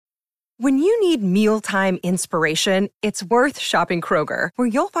When you need mealtime inspiration, it's worth shopping Kroger, where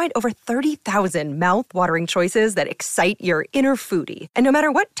you'll find over 30,000 mouth-watering choices that excite your inner foodie. And no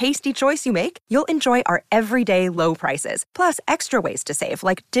matter what tasty choice you make, you'll enjoy our everyday low prices, plus extra ways to save,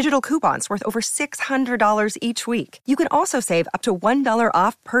 like digital coupons worth over $600 each week. You can also save up to $1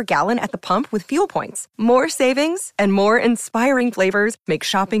 off per gallon at the pump with fuel points. More savings and more inspiring flavors make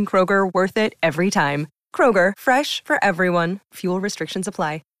shopping Kroger worth it every time. Kroger, fresh for everyone. Fuel restrictions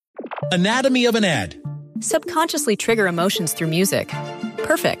apply. Anatomy of an ad. Subconsciously trigger emotions through music.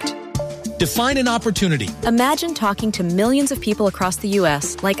 Perfect. Define an opportunity. Imagine talking to millions of people across the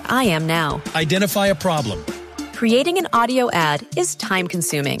U.S. like I am now. Identify a problem. Creating an audio ad is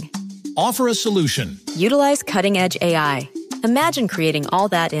time-consuming. Offer a solution. Utilize cutting-edge AI. Imagine creating all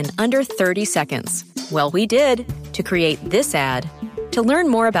that in under 30 seconds. Well, we did to create this ad. To learn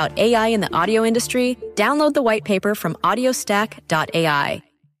more about AI in the audio industry, download the white paper from audiostack.ai.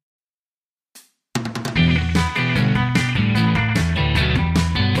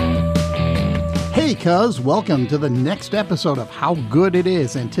 Hey, cuz, welcome to the next episode of How Good It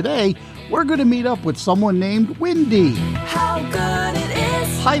Is. And today, we're going to meet up with someone named Windy. How good it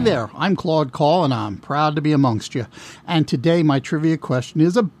is. Hi there, I'm Claude Call, and I'm proud to be amongst you. And today, my trivia question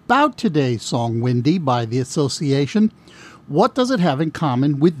is about today's song, Windy, by The Association. What does it have in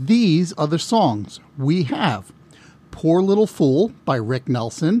common with these other songs? We have Poor Little Fool by Rick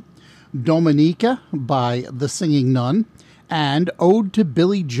Nelson, Dominica by The Singing Nun, and Ode to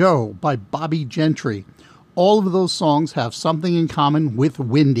Billy Joe by Bobby Gentry. All of those songs have something in common with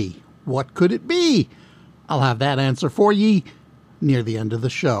Windy. What could it be? I'll have that answer for ye near the end of the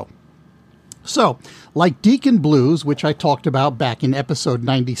show. So, like Deacon Blues, which I talked about back in episode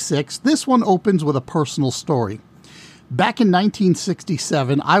 96, this one opens with a personal story. Back in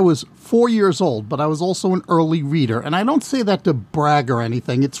 1967, I was 4 years old, but I was also an early reader. And I don't say that to brag or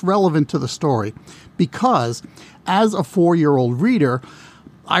anything. It's relevant to the story. Because as a 4-year-old reader,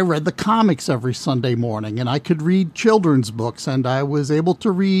 I read the comics every Sunday morning. And I could read children's books. And I was able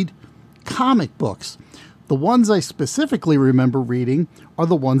to read comic books. The ones I specifically remember reading are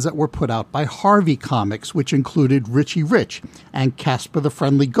the ones that were put out by Harvey Comics, which included Richie Rich and Casper the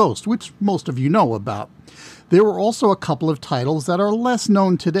Friendly Ghost, which most of you know about. There were also a couple of titles that are less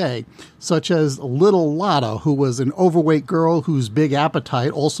known today, such as Little Lotta, who was an overweight girl whose big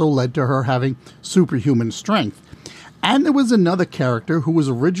appetite also led to her having superhuman strength. And there was another character who was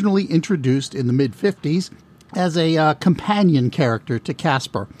originally introduced in the mid-50s as a companion character to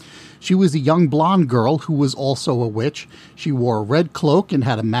Casper. She was a young blonde girl who was also a witch. She wore a red cloak and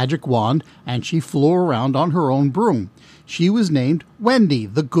had a magic wand, and she flew around on her own broom. She was named Wendy,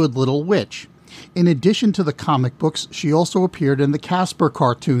 the Good Little Witch. In addition to the comic books, she also appeared in the Casper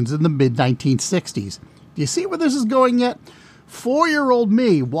cartoons in the mid-1960s. Do you see where this is going yet? 4-year-old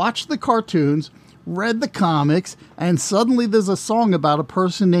me watched the cartoons, read the comics, and suddenly there's a song about a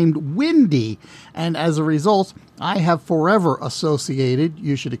person named Windy. And as a result, I have forever associated,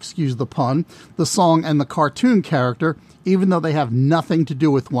 you should excuse the pun, the song and the cartoon character, even though they have nothing to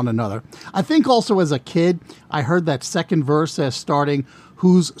do with one another. I think also as a kid, I heard that second verse as starting,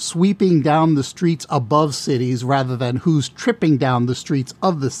 who's sweeping down the streets above cities rather than who's tripping down the streets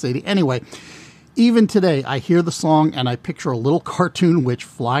of the city. Anyway, even today, I hear the song and I picture a little cartoon witch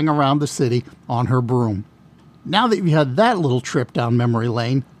flying around the city on her broom. Now that you've had that little trip down memory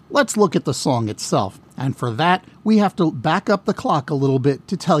lane, let's look at the song itself. And for that, we have to back up the clock a little bit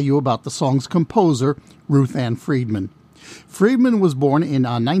to tell you about the song's composer, Ruth Ann Friedman. Friedman was born in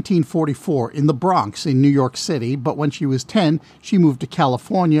 1944 in the Bronx in New York City, but when she was 10, she moved to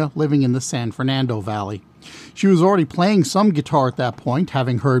California, living in the San Fernando Valley. She was already playing some guitar at that point,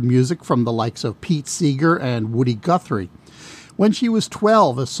 having heard music from the likes of Pete Seeger and Woody Guthrie. When she was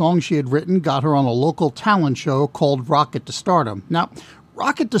 12, a song she had written got her on a local talent show called Rocket to Stardom. Now,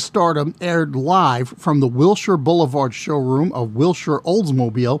 Rocket to Stardom aired live from the Wilshire Boulevard showroom of Wilshire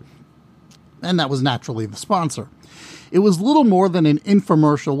Oldsmobile, and that was naturally the sponsor. It was little more than an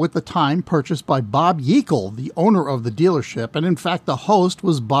infomercial with the time purchased by Bob Yeakel, the owner of the dealership, and in fact the host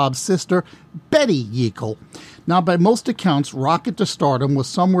was Bob's sister, Betty Yeakel. Now, by most accounts, Rocket to Stardom was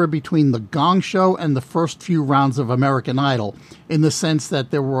somewhere between The Gong Show and the first few rounds of American Idol, in the sense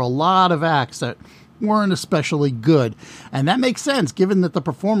that there were a lot of acts that weren't especially good. And that makes sense, given that the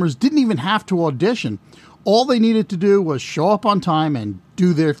performers didn't even have to audition. All they needed to do was show up on time and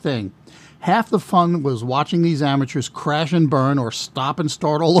do their thing. Half the fun was watching these amateurs crash and burn, or stop and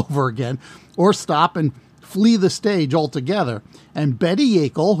start all over again, or stop and flee the stage altogether. And Betty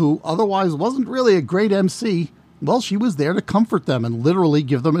Yeakel, who otherwise wasn't really a great MC, well, she was there to comfort them and literally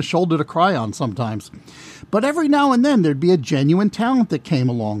give them a shoulder to cry on sometimes. But every now and then there'd be a genuine talent that came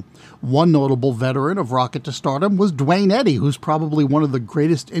along. One notable veteran of Rocket to Stardom was Duane Eddy, who's probably one of the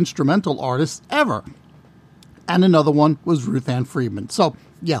greatest instrumental artists ever. And another one was Ruth Ann Friedman. So,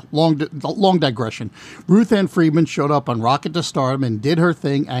 yeah, long digression. Ruth Ann Friedman showed up on Rocket to Stardom and did her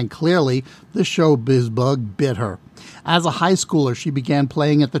thing, and clearly the showbiz bug bit her. As a high schooler, she began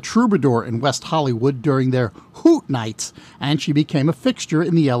playing at the Troubadour in West Hollywood during their Hoot Nights, and she became a fixture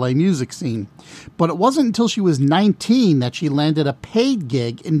in the LA music scene. But it wasn't until she was 19 that she landed a paid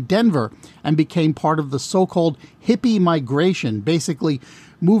gig in Denver and became part of the so-called hippie migration, basically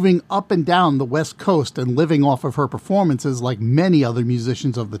moving up and down the West Coast and living off of her performances like many other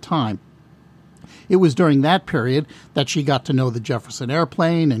musicians of the time. It was during that period that she got to know the Jefferson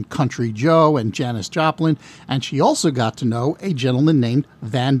Airplane and Country Joe and Janis Joplin, and she also got to know a gentleman named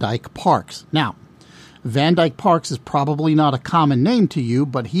Van Dyke Parks. Now, Van Dyke Parks is probably not a common name to you,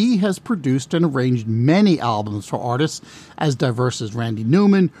 but he has produced and arranged many albums for artists as diverse as Randy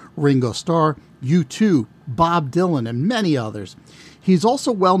Newman, Ringo Starr, U2, Bob Dylan, and many others. He's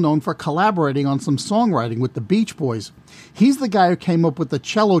also well known for collaborating on some songwriting with the Beach Boys. He's the guy who came up with the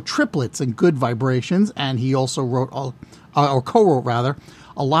cello triplets and Good Vibrations, and he also wrote, or co-wrote,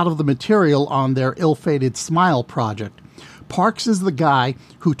 a lot of the material on their ill-fated Smile project. Parks is the guy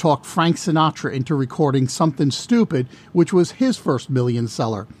who talked Frank Sinatra into recording Something Stupid, which was his first million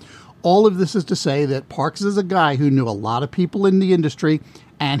seller. All of this is to say that Parks is a guy who knew a lot of people in the industry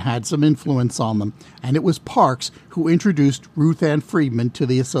and had some influence on them. And it was Parks who introduced Ruth Ann Friedman to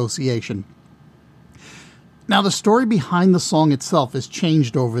the association. Now, the story behind the song itself has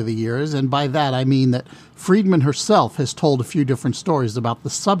changed over the years, and by that I mean that Friedman herself has told a few different stories about the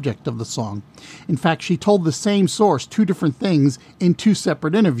subject of the song. In fact, she told the same source two different things in two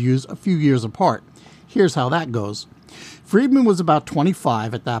separate interviews a few years apart. Here's how that goes. Friedman was about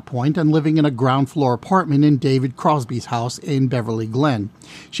 25 at that point and living in a ground floor apartment in David Crosby's house in Beverly Glen.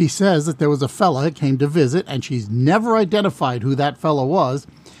 She says that there was a fella who came to visit, and she's never identified who that fella was,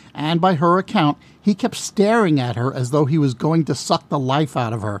 and by her account, he kept staring at her as though he was going to suck the life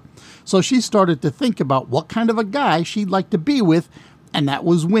out of her. So she started to think about what kind of a guy she'd like to be with, and that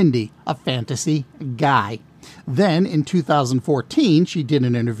was Windy, a fantasy guy. Then, in 2014, she did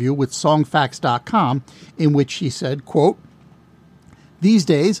an interview with Songfacts.com in which she said, quote, "These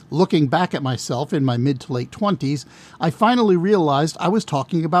days, looking back at myself in my mid to late 20s, I finally realized I was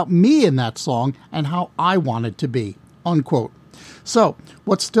talking about me in that song and how I wanted to be," unquote. So,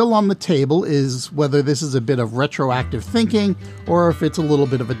 what's still on the table is whether this is a bit of retroactive thinking or if it's a little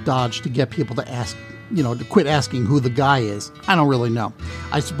bit of a dodge to get people to ask, to quit asking who the guy is. I don't really know.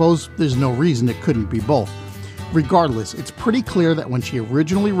 I suppose there's no reason it couldn't be both. Regardless, it's pretty clear that when she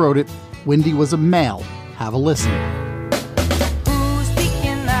originally wrote it, Windy was a male. Have a listen.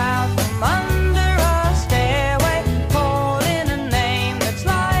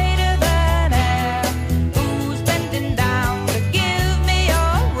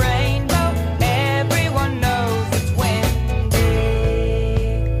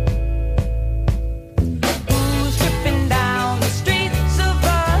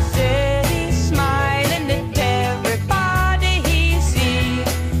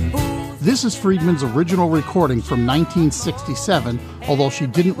 This is Friedman's original recording from 1967, although she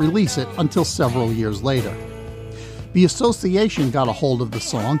didn't release it until several years later. The association got a hold of the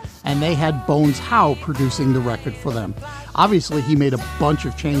song, and they had Bones Howe producing the record for them. Obviously, he made a bunch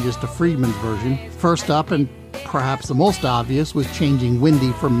of changes to Friedman's version. First up, and perhaps the most obvious, was changing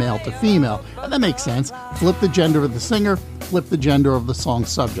Windy from male to female. And that makes sense. Flip the gender of the singer, flip the gender of the song's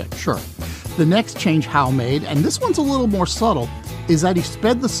subject, sure. The next change Howe made, and this one's a little more subtle, is that he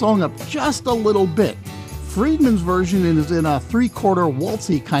sped the song up just a little bit. Friedman's version is in a 3/4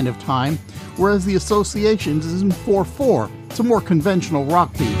 waltzy kind of time, whereas the Association's is in 4/4. It's a more conventional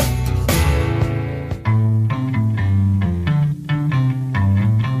rock beat.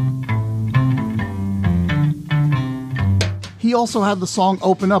 He also had the song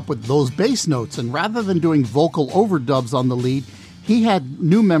open up with those bass notes, and rather than doing vocal overdubs on the lead, he had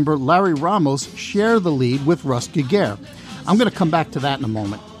new member Larry Ramos share the lead with Russ Giguere. I'm going to come back to that in a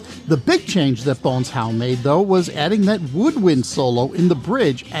moment. The big change that Bones Howe made, though, was adding that woodwind solo in the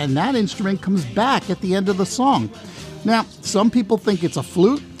bridge, and that instrument comes back at the end of the song. Now, some people think it's a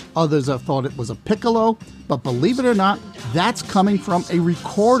flute, others have thought it was a piccolo, but believe it or not, that's coming from a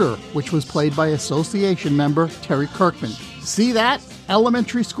recorder, which was played by Association member Terry Kirkman. See that?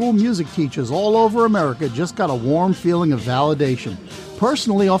 Elementary school music teachers all over America just got a warm feeling of validation.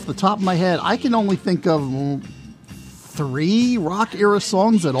 Personally, off the top of my head, I can only think of 3 rock-era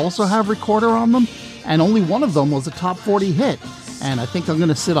songs that also have recorder on them, and only one of them was a top 40 hit. And I think I'm going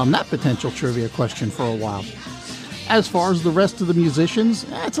to sit on that potential trivia question for a while. As far as the rest of the musicians,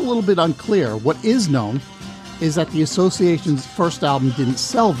 it's a little bit unclear. What is known is that the Association's first album didn't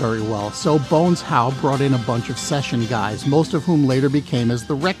sell very well, so Bones Howe brought in a bunch of session guys, most of whom later became as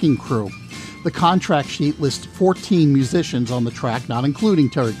the Wrecking Crew. The contract sheet lists 14 musicians on the track, not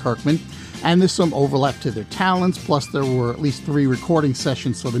including Terry Kirkman, and there's some overlap to their talents, plus there were at least 3 recording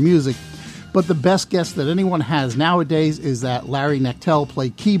sessions for the music. But the best guess that anyone has nowadays is that Larry Knechtel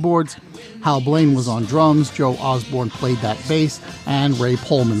played keyboards, Hal Blaine was on drums, Joe Osborne played that bass, and Ray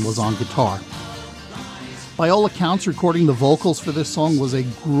Pullman was on guitar. By all accounts, recording the vocals for this song was a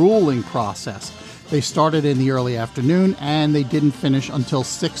grueling process. They started in the early afternoon, and they didn't finish until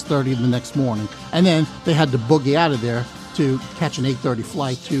 6:30 the next morning. And then they had to boogie out of there to catch an 8:30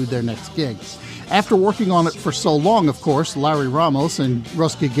 flight to their next gig. After working on it for so long, of course, Larry Ramos and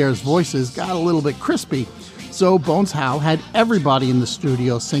Russ Giger's voices got a little bit crispy, so Bones Howe had everybody in the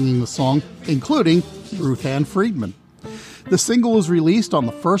studio singing the song, including Ruth Ann Friedman. The single was released on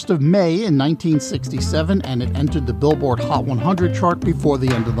the 1st of May in 1967, and it entered the Billboard Hot 100 chart before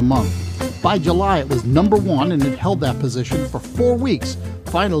the end of the month. By July, it was number 1, and it held that position for 4 weeks,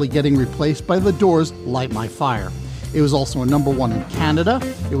 finally getting replaced by The Doors' Light My Fire. It was also a number 1 in Canada,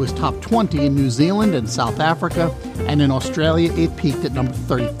 it was top 20 in New Zealand and South Africa, and in Australia it peaked at number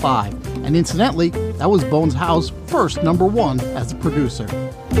 35. And incidentally, that was Bones Howe's first number 1 as a producer.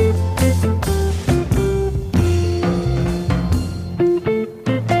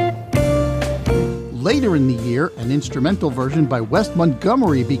 Later in the year, an instrumental version by Wes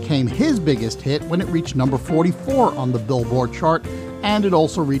Montgomery became his biggest hit when it reached number 44 on the Billboard chart, and it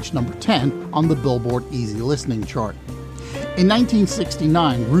also reached number 10 on the Billboard Easy Listening chart. In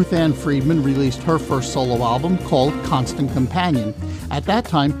 1969, Ruth Ann Friedman released her first solo album called Constant Companion. At that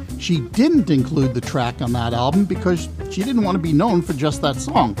time, she didn't include the track on that album because she didn't want to be known for just that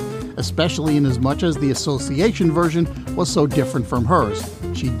song, especially in as much as the Association version was so different from hers.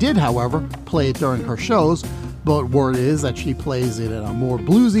 She did, however, play it during her shows, but word is that she plays it in a more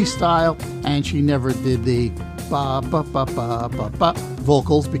bluesy style, and she never did the ba-ba-ba-ba-ba-ba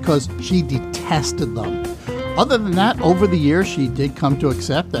vocals because she detested them. Other than that, over the years, she did come to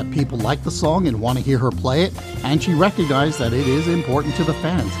accept that people like the song and want to hear her play it, and she recognized that it is important to the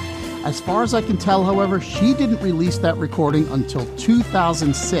fans. As far as I can tell, however, she didn't release that recording until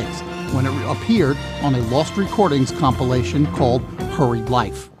 2006, when it appeared on a Lost Recordings compilation called Hurried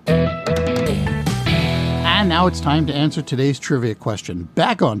Life. And now it's time to answer today's trivia question.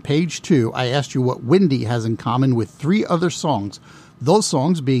 Back on page 2, I asked you what Windy has in common with 3 other songs. Those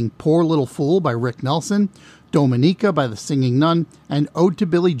songs being Poor Little Fool by Rick Nelson, Dominica by the Singing Nun, and Ode to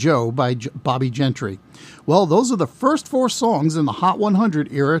Billy Joe by Bobby Gentry. Well, those are the first 4 songs in the Hot 100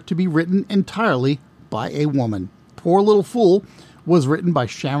 era to be written entirely by a woman. Poor Little Fool was written by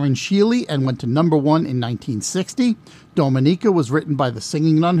Sharon Sheeley and went to number 1 in 1960. Dominica was written by the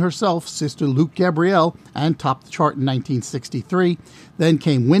Singing Nun herself, Sister Luke Gabrielle, and topped the chart in 1963. Then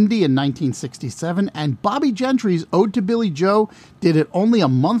came Windy in 1967, and Bobby Gentry's Ode to Billy Joe did it only a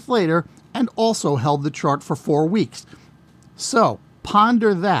month later and also held the chart for 4 weeks. So,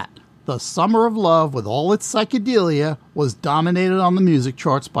 ponder that. The Summer of Love, with all its psychedelia, was dominated on the music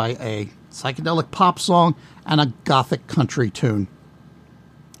charts by a psychedelic pop song and a gothic country tune.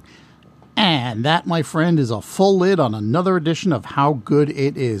 And that, my friend, is a full lid on another edition of How Good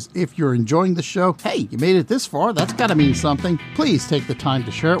It Is. If you're enjoying the show, hey, you made it this far, that's got to mean something. Please take the time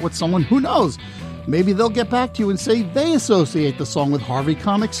to share it with someone. Who knows? Maybe they'll get back to you and say they associate the song with Harvey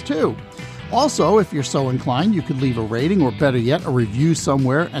Comics too. Also, if you're so inclined, you could leave a rating or better yet, a review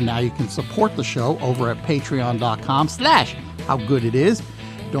somewhere, and now you can support the show over at patreon.com/howgooditis.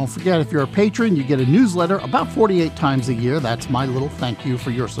 Don't forget, if you're a patron, you get a newsletter about 48 times a year. That's my little thank you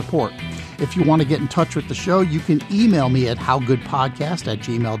for your support. If you want to get in touch with the show, you can email me at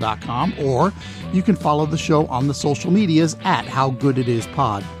howgoodpodcast@gmail.com, or you can follow the show on the social medias at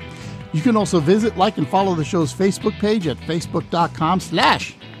howgooditispod. You can also visit, like, and follow the show's Facebook page at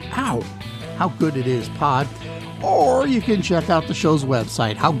facebook.com/howgooditispod, or you can check out the show's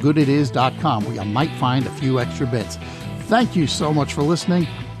website, howgooditis.com, where you might find a few extra bits. Thank you so much for listening.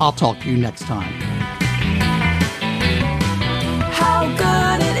 I'll talk to you next time. How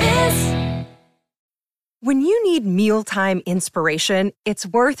good it is. When you need mealtime inspiration, it's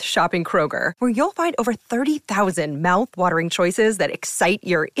worth shopping Kroger, where you'll find over 30,000 mouth-watering choices that excite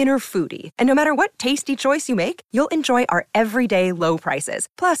your inner foodie. And no matter what tasty choice you make, you'll enjoy our everyday low prices,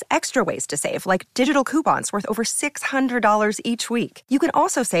 plus extra ways to save, like digital coupons worth over $600 each week. You can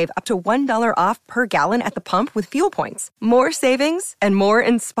also save up to $1 off per gallon at the pump with fuel points. More savings and more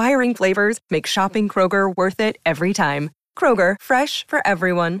inspiring flavors make shopping Kroger worth it every time. Kroger, fresh for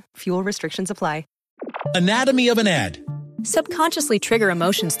everyone. Fuel restrictions apply. Anatomy of an ad. Subconsciously trigger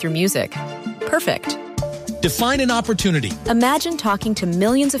emotions through music. Perfect. Define an opportunity. Imagine talking to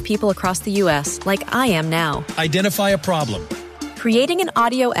millions of people across the U.S. like I am now. Identify a problem. Creating an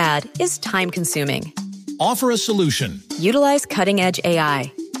audio ad is time-consuming. Offer a solution. Utilize cutting-edge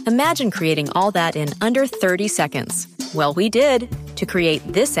AI. Imagine creating all that in under 30 seconds. Well, we did to create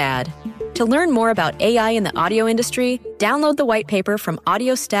this ad. To learn more about AI in the audio industry, download the white paper from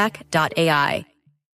audiostack.ai.